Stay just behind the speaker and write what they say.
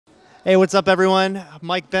Hey, what's up, everyone?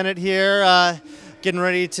 Mike Bennett here, getting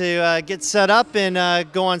ready to get set up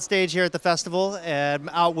and go on stage here at the festival. And I'm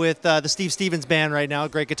out with the Steve Stevens Band right now.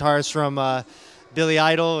 Great guitarists from Billy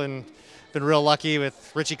Idol, and been real lucky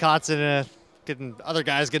with Richie Kotzen and getting other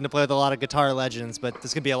guys getting to play with a lot of guitar legends. But this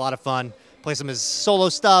is gonna be a lot of fun. Play some of his solo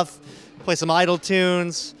stuff, play some Idol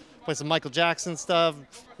tunes, play some Michael Jackson stuff,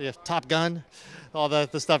 yeah, Top Gun, all the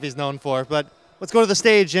stuff he's known for. But let's go to the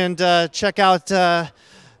stage and check out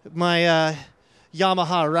my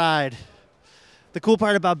Yamaha ride. The cool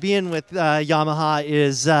part about being with Yamaha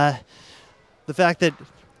is the fact that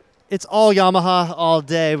it's all Yamaha all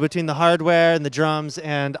day between the hardware and the drums,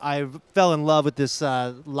 and I fell in love with this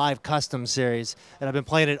live custom series, and I've been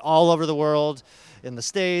playing it all over the world, in the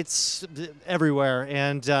States, everywhere.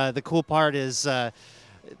 And the cool part is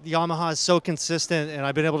Yamaha is so consistent, and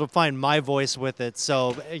I've been able to find my voice with it.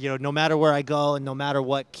 So, you know, no matter where I go and no matter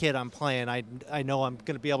what kit I'm playing, I know I'm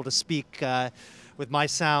going to be able to speak with my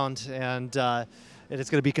sound, and it's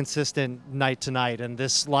going to be consistent night to night. And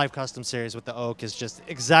this live custom series with the Oak is just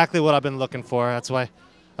exactly what I've been looking for. That's why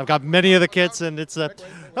I've got many of the kits, and it's up,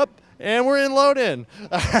 and we're in load in.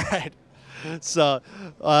 All right. So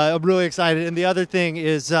I'm really excited. And the other thing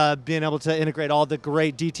is being able to integrate all the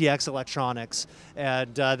great DTX electronics.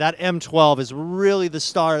 And that M12 is really the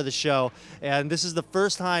star of the show. And this is the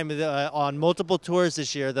first time on multiple tours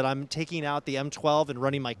this year that I'm taking out the M12 and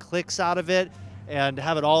running my clicks out of it and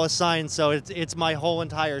have it all assigned. So it's my whole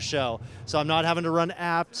entire show. So I'm not having to run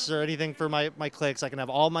apps or anything for my clicks. I can have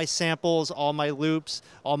all my samples, all my loops,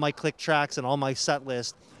 all my click tracks, and all my set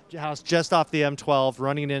list housed just off the M12,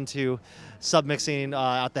 running into submixing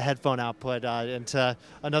out the headphone output into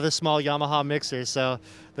another small Yamaha mixer. So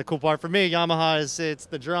the cool part for me, Yamaha, is it's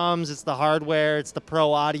the drums, it's the hardware, it's the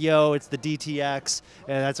pro audio, it's the DTX,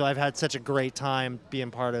 and that's why I've had such a great time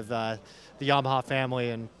being part of the Yamaha family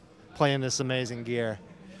and playing this amazing gear.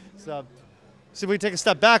 So see if we take a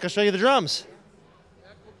step back, I'll show you the drums.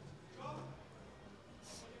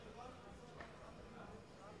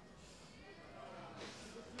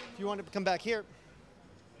 If you want to come back here.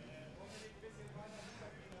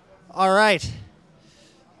 All right.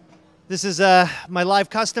 This is my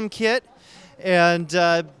live custom kit, and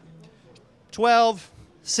 12,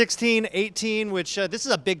 16, 18, which this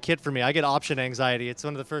is a big kit for me. I get option anxiety. It's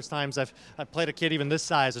one of the first times I've played a kit even this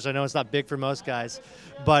size, which I know is not big for most guys.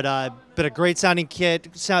 But a great sounding kit,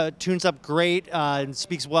 tunes up great, and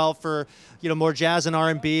speaks well for more jazz and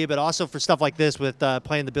R&B, but also for stuff like this with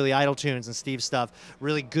playing the Billy Idol tunes and Steve stuff.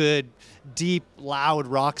 Really good, deep, loud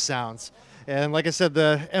rock sounds. And like I said,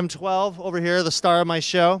 the M12 over here, the star of my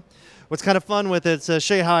show. What's kind of fun with it, to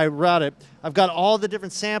show you how I route it, I've got all the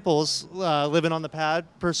different samples living on the pad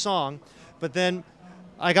per song, but then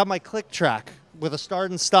I got my click track with a start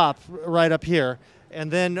and stop right up here.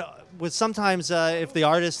 And then with sometimes if the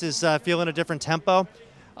artist is feeling a different tempo,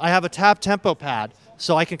 I have a tap tempo pad,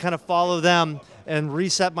 so I can kind of follow them and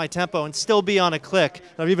reset my tempo and still be on a click.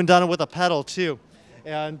 I've even done it with a pedal too.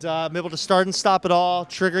 And I'm able to start and stop it all,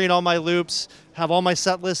 triggering all my loops, have all my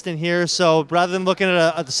set list in here. So rather than looking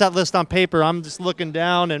at the set list on paper, I'm just looking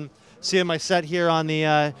down and seeing my set here on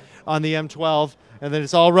the M12. And then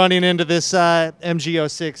it's all running into this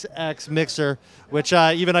MG06X mixer, which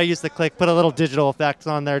even I use the click, put a little digital effect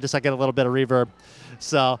on there just so I get a little bit of reverb.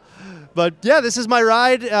 So, but yeah, this is my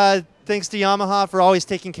ride. Thanks to Yamaha for always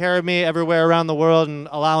taking care of me everywhere around the world and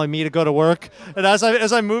allowing me to go to work. And as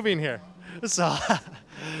I'm moving here. So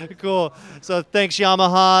cool. So thanks,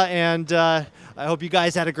 Yamaha, and I hope you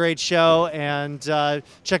guys had a great show. And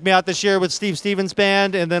check me out this year with Steve Stevens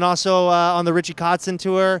Band, and then also on the Richie Kotzen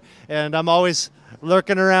tour. And I'm always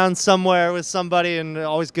lurking around somewhere with somebody, and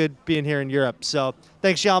always good being here in Europe. So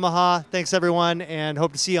thanks, Yamaha. Thanks, everyone, and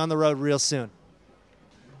hope to see you on the road real soon.